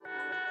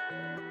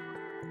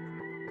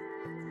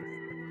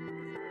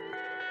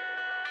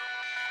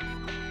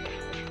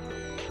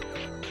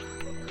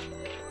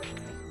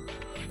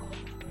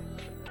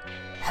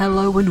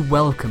Hello and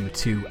welcome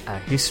to A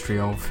History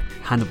of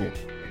Hannibal,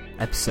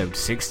 episode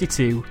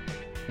 62,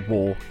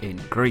 War in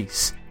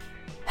Greece.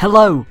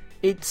 Hello,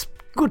 it's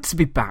good to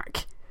be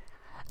back.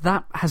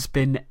 That has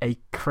been a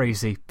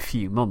crazy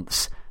few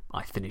months.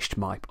 I finished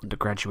my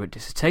undergraduate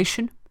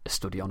dissertation, a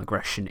study on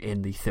aggression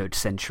in the 3rd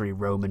century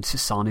Roman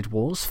Sassanid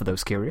Wars, for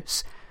those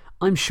curious.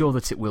 I'm sure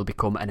that it will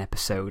become an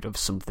episode of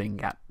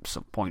something at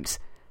some point.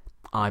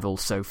 I've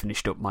also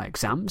finished up my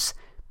exams,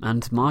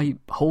 and my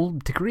whole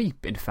degree,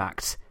 in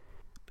fact.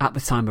 At the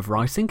time of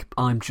writing,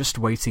 I'm just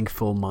waiting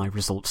for my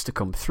results to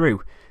come through.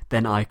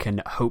 Then I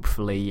can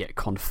hopefully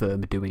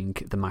confirm doing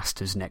the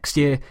Masters next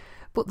year,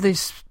 but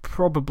this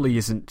probably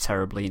isn't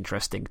terribly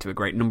interesting to a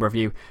great number of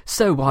you,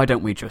 so why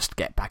don't we just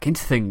get back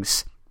into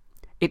things?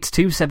 It's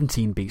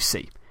 217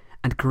 BC,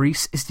 and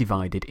Greece is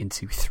divided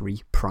into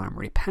 3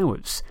 primary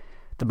powers.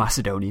 The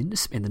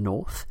Macedonians in the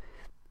north,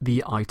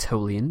 the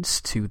Aetolians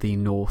to the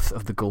north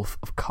of the Gulf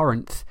of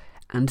Corinth,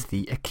 and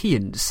the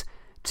Achaeans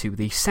to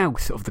the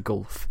south of the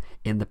Gulf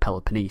in the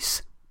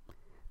Peloponnese.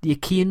 The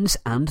Achaeans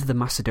and the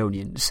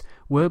Macedonians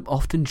were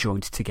often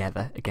joined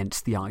together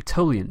against the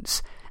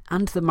Aetolians,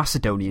 and the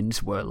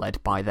Macedonians were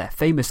led by their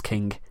famous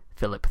king,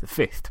 Philip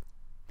V.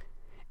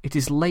 It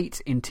is late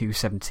in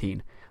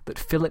 217 that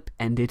Philip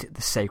ended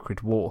the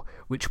Sacred War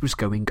which was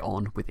going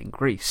on within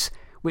Greece,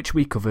 which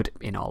we covered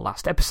in our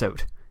last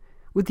episode,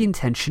 with the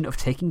intention of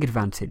taking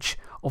advantage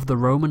of the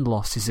Roman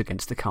losses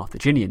against the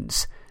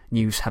Carthaginians,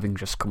 news having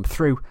just come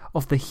through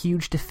of the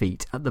huge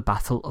defeat at the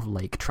Battle of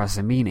Lake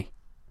Trasimene.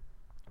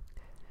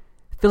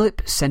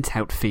 Philip sent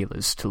out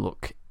feelers to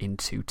look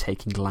into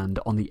taking land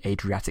on the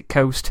Adriatic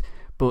coast,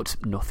 but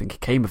nothing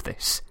came of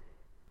this.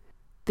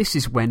 This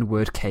is when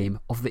word came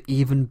of the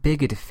even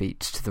bigger defeat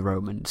to the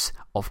Romans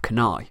of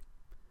Cannae,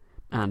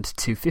 and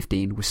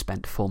 215 was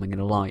spent forming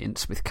an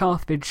alliance with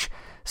Carthage,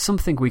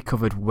 something we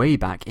covered way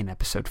back in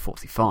episode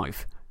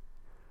 45.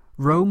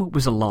 Rome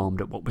was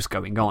alarmed at what was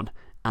going on,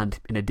 and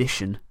in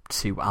addition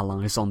to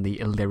allies on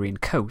the Illyrian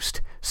coast,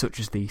 such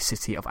as the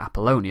city of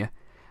Apollonia,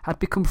 had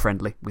become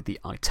friendly with the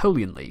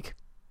Aetolian League.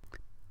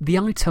 The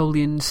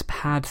Aetolians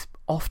had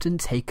often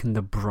taken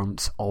the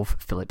brunt of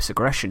Philip's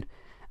aggression,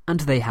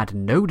 and they had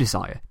no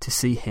desire to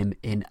see him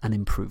in an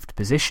improved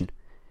position.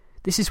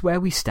 This is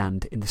where we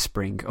stand in the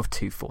spring of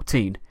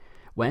 214,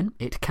 when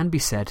it can be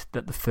said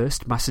that the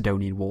First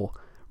Macedonian War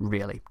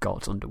really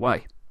got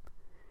underway.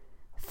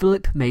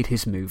 Philip made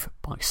his move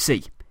by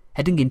sea,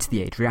 heading into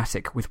the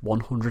Adriatic with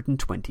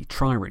 120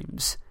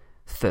 triremes.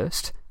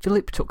 First,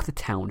 Philip took the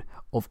town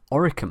of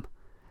Oricum,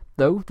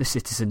 though the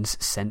citizens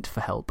sent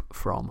for help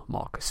from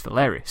Marcus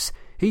Valerius,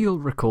 who you'll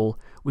recall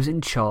was in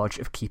charge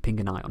of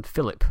keeping an eye on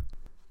Philip.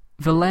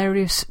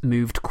 Valerius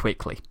moved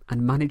quickly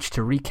and managed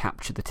to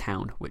recapture the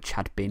town, which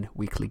had been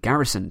weakly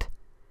garrisoned.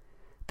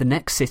 The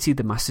next city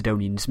the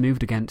Macedonians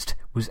moved against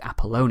was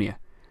Apollonia,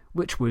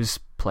 which was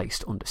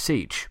placed under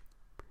siege.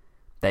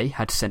 They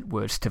had sent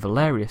words to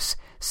Valerius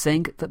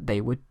saying that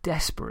they were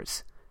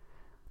desperate.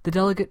 The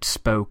delegates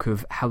spoke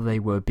of how they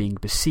were being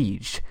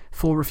besieged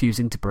for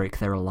refusing to break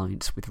their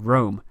alliance with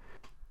Rome,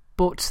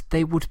 but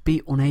they would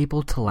be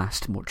unable to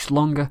last much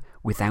longer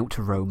without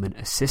Roman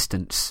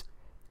assistance.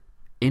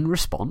 In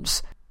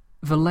response,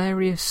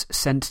 Valerius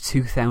sent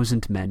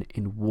 2,000 men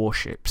in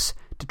warships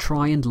to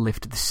try and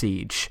lift the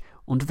siege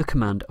under the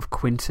command of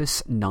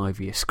Quintus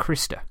Naevius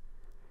Christa.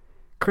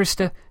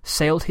 Christa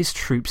sailed his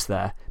troops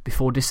there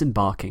before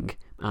disembarking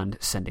and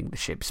sending the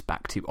ships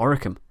back to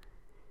Oricum.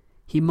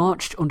 He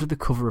marched under the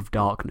cover of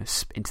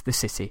darkness into the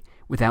city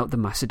without the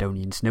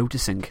Macedonians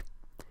noticing.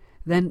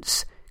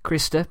 Thence,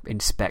 Christa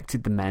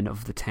inspected the men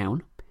of the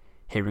town.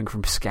 Hearing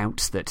from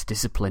scouts that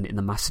discipline in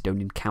the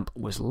Macedonian camp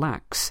was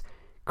lax,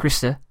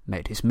 Christa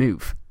made his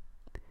move.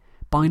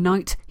 By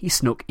night, he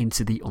snuck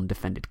into the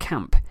undefended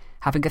camp,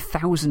 having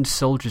 1,000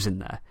 soldiers in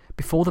there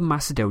before the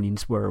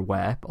Macedonians were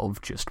aware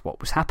of just what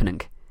was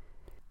happening.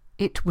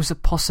 It was a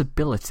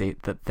possibility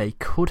that they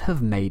could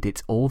have made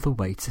it all the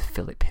way to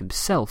Philip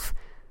himself,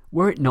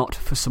 were it not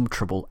for some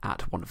trouble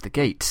at one of the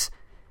gates.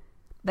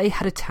 They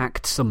had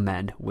attacked some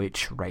men,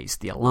 which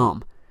raised the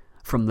alarm.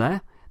 From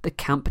there, the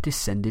camp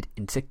descended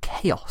into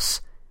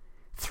chaos.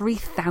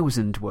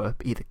 3,000 were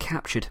either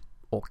captured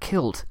or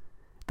killed,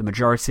 the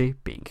majority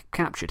being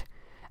captured,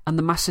 and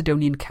the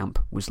Macedonian camp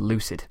was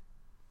looted.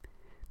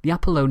 The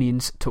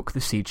Apollonians took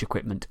the siege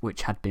equipment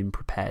which had been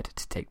prepared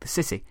to take the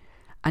city,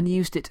 and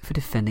used it for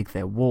defending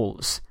their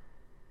walls.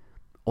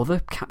 Other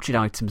captured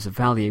items of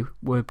value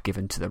were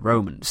given to the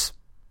Romans.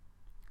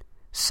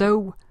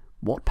 So,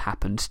 what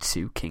happened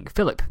to King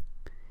Philip?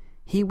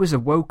 He was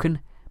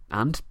awoken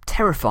and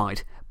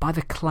terrified by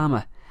the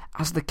clamour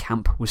as the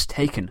camp was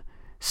taken,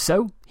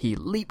 so he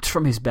leaped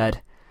from his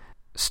bed,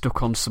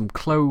 stuck on some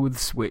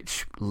clothes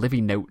which Livy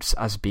notes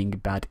as being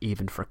bad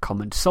even for a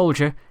common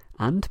soldier,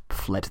 and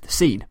fled the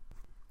scene.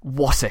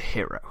 What a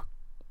hero!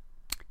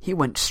 He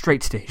went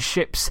straight to his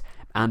ships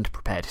and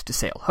prepared to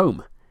sail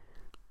home.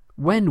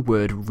 When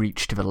word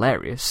reached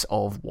Valerius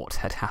of what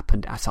had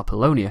happened at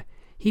Apollonia,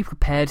 he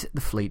prepared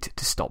the fleet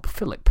to stop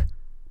Philip.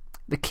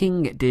 The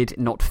king did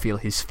not feel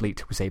his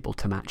fleet was able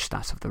to match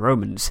that of the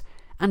Romans,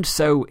 and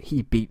so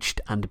he beached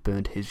and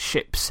burned his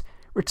ships,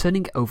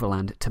 returning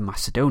overland to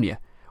Macedonia,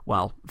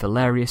 while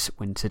Valerius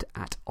wintered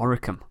at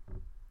Oricum.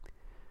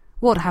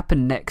 What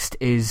happened next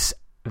is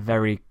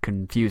very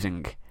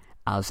confusing,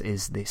 as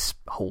is this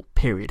whole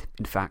period,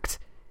 in fact.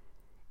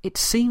 It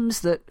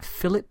seems that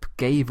Philip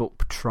gave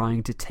up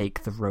trying to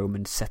take the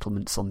Roman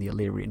settlements on the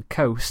Illyrian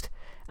coast,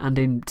 and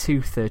in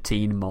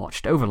 213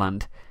 marched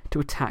overland to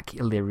attack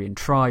Illyrian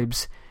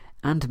tribes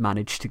and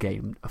managed to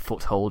gain a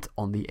foothold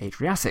on the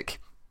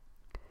Adriatic.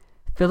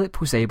 Philip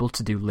was able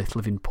to do little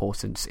of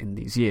importance in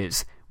these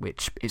years,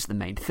 which is the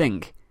main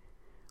thing.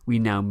 We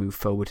now move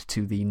forward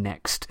to the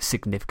next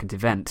significant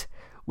event,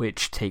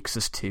 which takes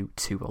us to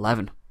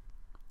 211.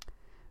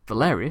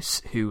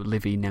 Valerius, who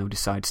Livy now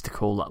decides to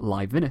call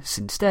Livinus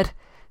instead,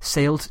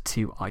 sailed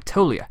to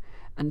Aetolia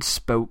and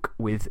spoke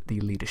with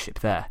the leadership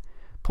there,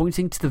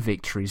 pointing to the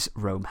victories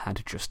Rome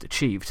had just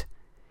achieved: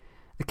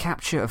 the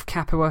capture of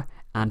Capua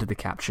and the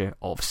capture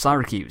of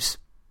Syracuse.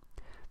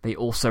 They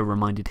also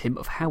reminded him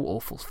of how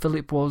awful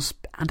Philip was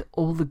and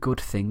all the good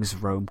things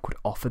Rome could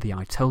offer the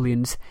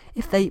Aetolians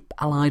if they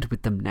allied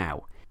with them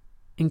now,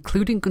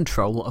 including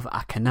control of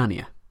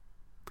Acarnania.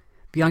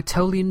 The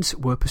Aetolians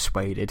were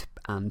persuaded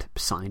and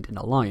signed an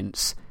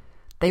alliance.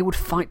 They would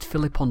fight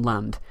Philip on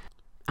land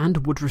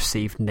and would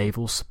receive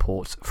naval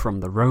support from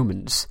the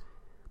Romans.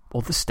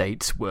 Other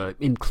states were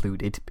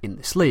included in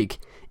this league,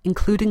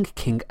 including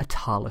King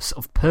Attalus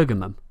of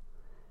Pergamum.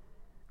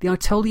 The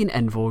Aetolian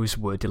envoys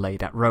were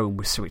delayed at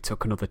Rome, so it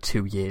took another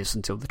 2 years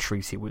until the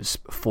treaty was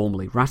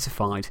formally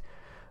ratified,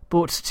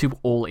 but to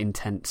all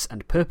intents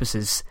and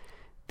purposes,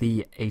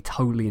 the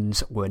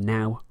Aetolians were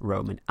now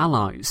Roman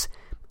allies,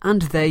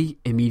 and they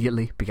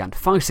immediately began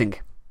fighting.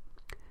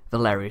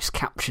 Valerius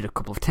captured a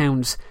couple of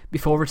towns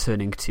before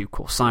returning to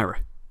Corcyra.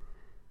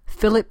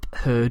 Philip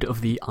heard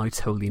of the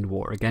Aetolian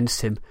war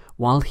against him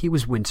while he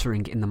was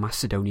wintering in the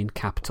Macedonian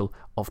capital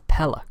of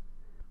Pella.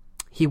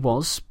 He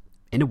was,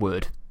 in a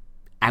word,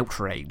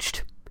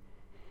 outraged.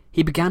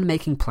 He began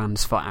making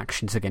plans for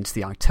actions against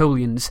the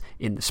Aetolians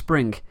in the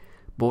spring,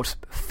 but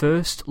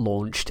first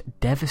launched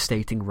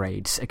devastating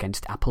raids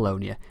against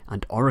Apollonia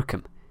and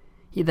Oricum.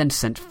 He then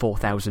sent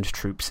 4,000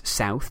 troops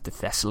south to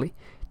Thessaly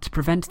to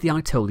prevent the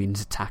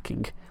Aetolians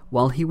attacking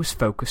while he was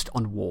focused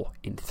on war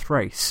in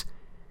Thrace.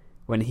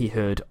 When he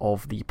heard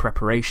of the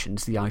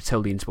preparations the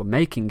Aetolians were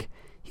making,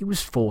 he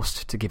was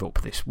forced to give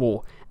up this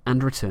war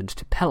and returned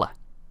to Pella.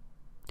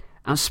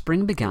 As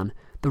spring began,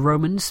 the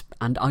Romans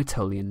and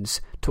Aetolians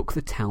took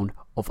the town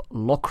of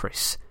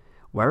Locris,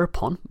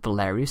 whereupon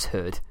Valerius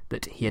heard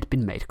that he had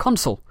been made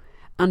consul,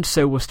 and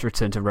so was to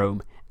return to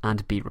Rome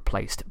and be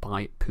replaced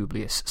by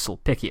Publius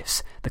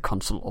Sulpicius, the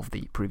consul of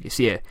the previous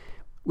year.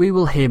 We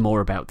will hear more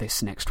about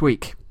this next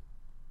week.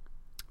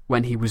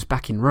 When he was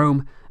back in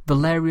Rome,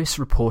 Valerius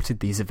reported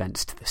these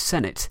events to the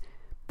Senate,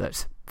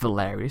 that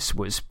Valerius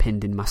was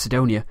pinned in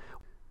Macedonia,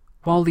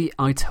 while the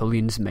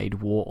Aetolians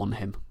made war on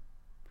him,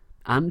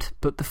 and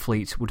but the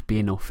fleet would be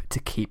enough to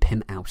keep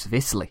him out of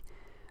Italy.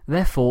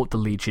 Therefore, the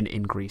legion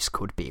in Greece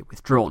could be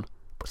withdrawn.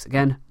 But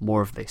again,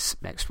 more of this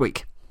next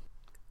week.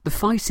 The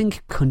fighting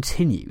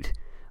continued,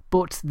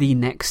 but the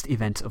next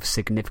event of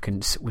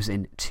significance was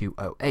in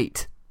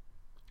 208.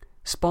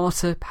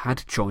 Sparta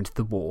had joined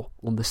the war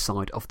on the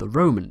side of the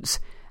Romans,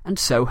 and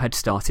so had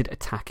started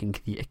attacking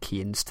the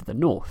Achaeans to the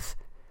north.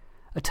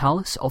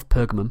 Attalus of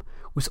Pergamum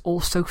was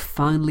also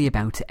finally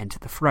about to enter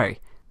the fray.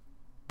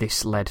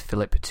 This led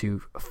Philip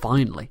to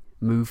finally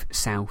move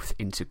south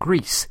into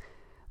Greece.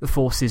 The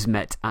forces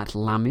met at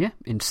Lamia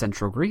in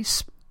central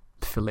Greece.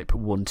 Philip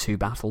won 2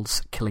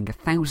 battles, killing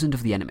 1,000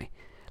 of the enemy,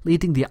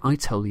 leading the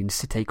Aetolians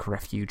to take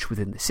refuge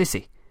within the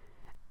city.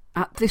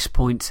 At this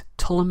point,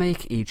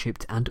 Ptolemaic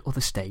Egypt and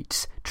other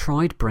states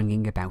tried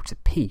bringing about a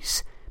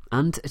peace,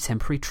 and a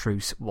temporary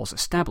truce was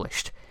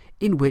established,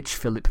 in which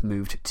Philip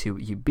moved to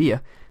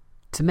Euboea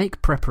to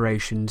make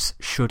preparations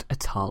should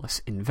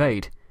Attalus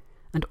invade,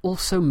 and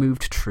also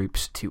moved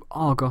troops to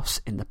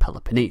Argos in the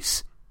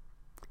Peloponnese.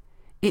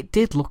 It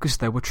did look as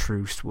though a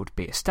truce would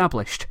be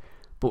established,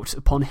 but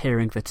upon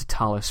hearing that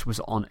Attalus was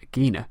on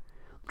Aegina,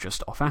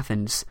 just off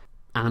Athens,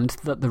 and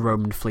that the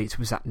Roman fleet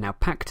was at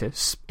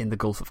Naupactus in the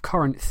Gulf of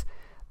Corinth,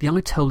 the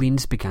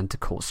Aetolians began to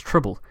cause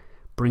trouble,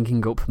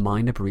 bringing up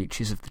minor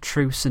breaches of the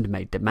truce and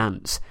made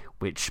demands,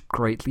 which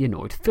greatly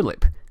annoyed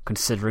Philip,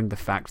 considering the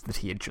fact that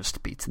he had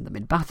just beaten them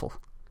in battle.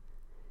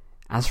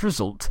 As a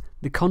result,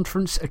 the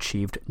conference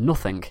achieved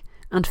nothing,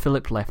 and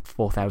Philip left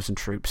 4,000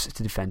 troops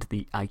to defend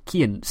the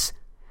Achaeans.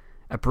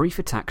 A brief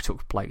attack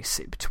took place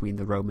between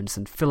the Romans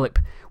and Philip,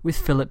 with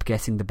Philip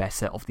getting the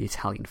better of the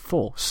Italian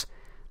force.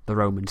 The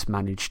Romans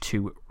managed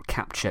to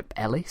capture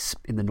Elis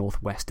in the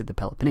northwest of the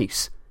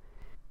Peloponnese.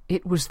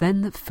 It was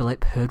then that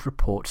Philip heard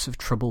reports of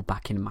trouble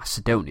back in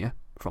Macedonia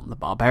from the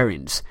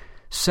barbarians,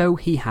 so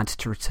he had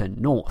to return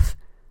north.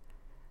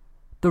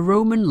 The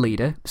Roman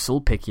leader,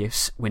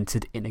 Sulpicius,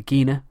 wintered in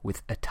Aegina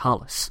with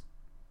Attalus.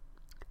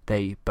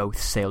 They both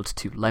sailed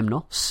to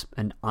Lemnos,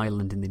 an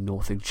island in the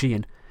North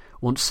Aegean,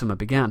 once summer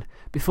began,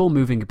 before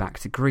moving back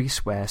to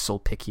Greece where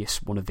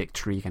Sulpicius won a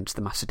victory against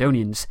the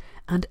Macedonians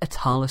and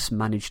Attalus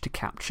managed to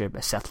capture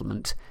a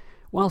settlement,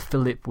 while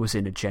Philip was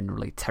in a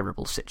generally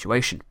terrible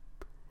situation.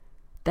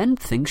 Then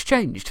things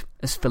changed,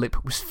 as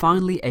Philip was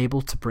finally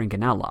able to bring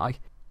an ally,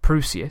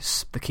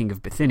 Prusias, the king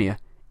of Bithynia,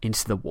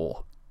 into the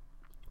war.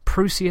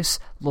 Prusias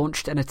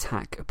launched an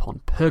attack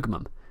upon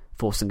Pergamum,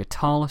 forcing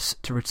Attalus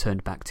to return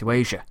back to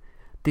Asia.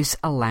 This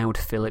allowed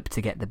Philip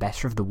to get the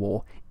better of the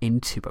war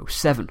in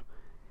 207.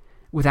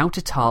 Without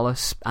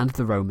Attalus and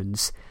the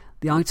Romans,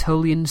 the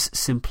Aetolians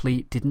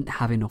simply didn't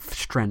have enough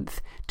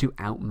strength to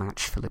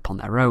outmatch Philip on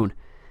their own,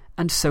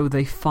 and so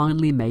they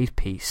finally made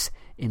peace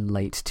in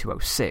late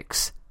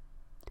 206.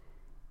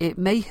 It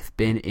may have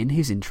been in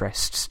his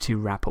interests to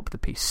wrap up the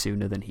peace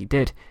sooner than he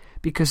did,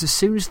 because as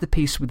soon as the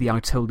peace with the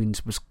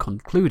Aetolians was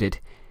concluded,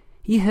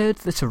 he heard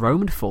that a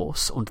Roman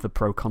force under the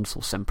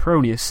proconsul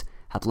Sempronius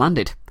had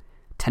landed,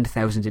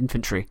 10,000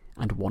 infantry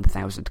and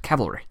 1,000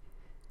 cavalry.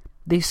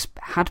 This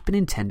had been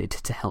intended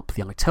to help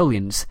the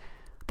Aetolians,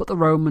 but the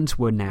Romans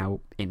were now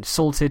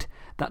insulted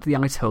that the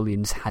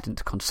Aetolians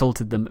hadn't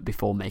consulted them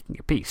before making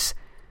a peace.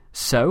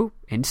 So,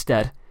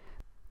 instead,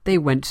 they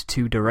went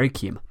to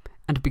Dyrrhachium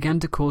and began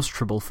to cause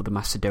trouble for the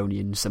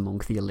Macedonians among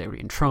the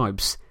Illyrian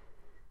tribes.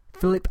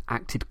 Philip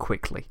acted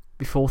quickly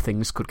before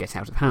things could get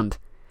out of hand,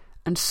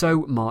 and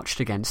so marched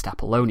against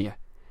Apollonia,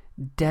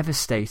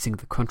 devastating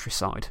the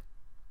countryside.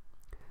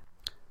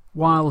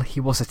 While he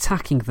was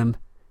attacking them,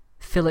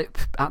 Philip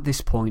at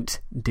this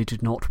point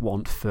did not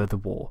want further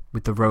war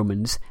with the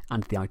Romans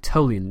and the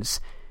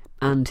Aetolians,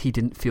 and he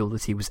didn't feel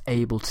that he was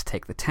able to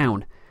take the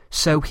town,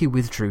 so he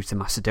withdrew to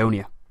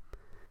Macedonia.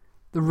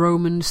 The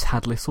Romans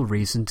had little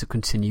reason to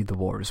continue the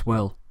war as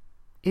well.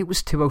 It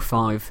was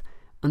 205,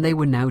 and they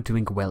were now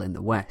doing well in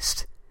the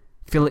west.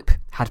 Philip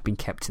had been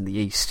kept in the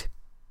east.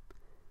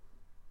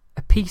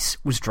 A peace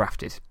was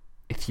drafted,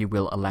 if you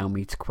will allow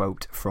me to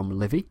quote from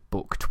Livy,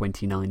 Book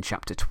 29,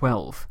 Chapter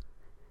 12.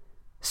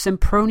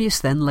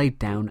 Sempronius then laid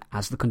down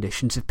as the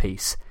conditions of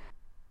peace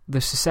the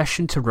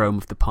secession to Rome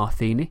of the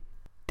Partheni,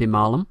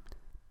 Dimalum,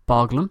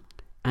 Barglum,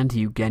 and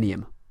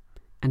Eugenium,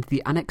 and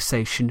the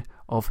annexation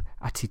of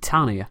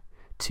Atitania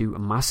to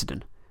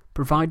Macedon,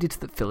 provided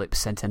that Philip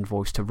sent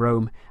envoys to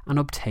Rome and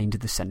obtained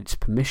the Senate's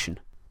permission.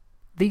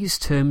 These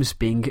terms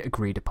being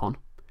agreed upon,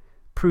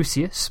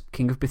 Prusias,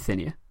 king of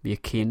Bithynia, the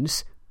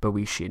Achaeans,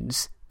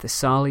 Boeotians,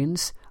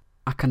 Thessalians,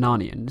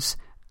 Acarnanians,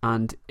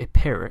 and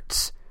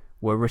Epirates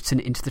were written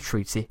into the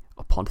treaty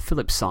upon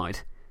Philip's side,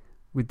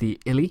 with the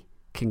Ili,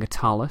 king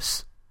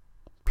Attalus,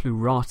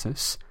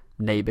 Pleuratus,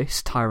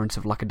 Nabis, tyrant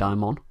of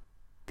Lacedaemon,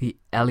 the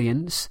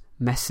Elians,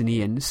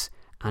 Messenians,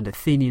 and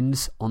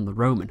Athenians on the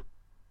Roman.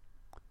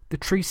 The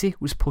treaty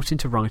was put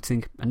into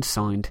writing and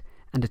signed,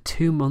 and a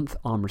 2-month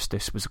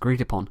armistice was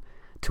agreed upon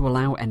to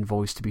allow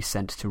envoys to be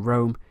sent to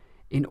Rome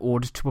in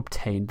order to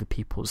obtain the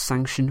people's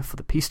sanction for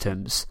the peace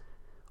terms.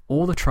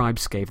 All the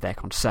tribes gave their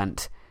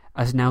consent,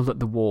 as now that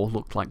the war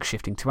looked like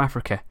shifting to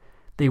Africa,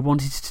 they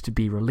wanted to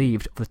be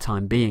relieved for the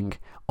time being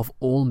of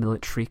all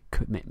military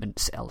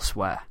commitments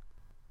elsewhere.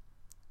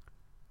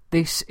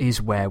 This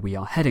is where we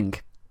are heading.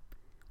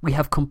 We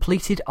have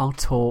completed our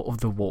tour of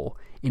the war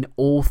in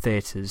all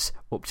theatres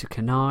up to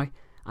Cannae,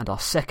 and our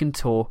second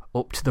tour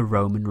up to the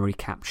Roman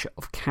recapture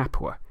of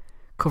Capua,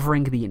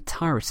 covering the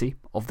entirety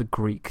of the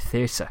Greek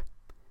theatre.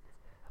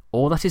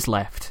 All that is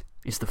left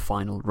is the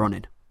final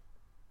run-in.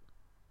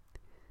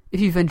 If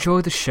you've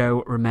enjoyed the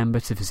show, remember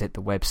to visit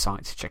the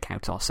website, check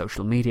out our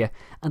social media,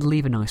 and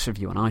leave a nice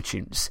review on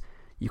iTunes.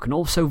 You can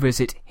also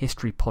visit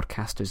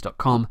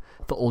historypodcasters.com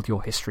for all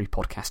your history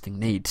podcasting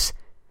needs.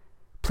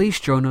 Please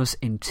join us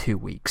in 2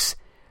 weeks,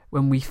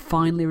 when we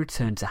finally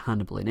return to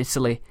Hannibal in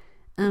Italy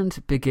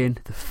and begin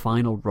the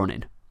final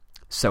run-in.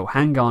 So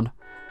hang on,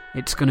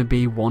 it's going to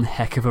be one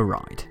heck of a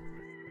ride.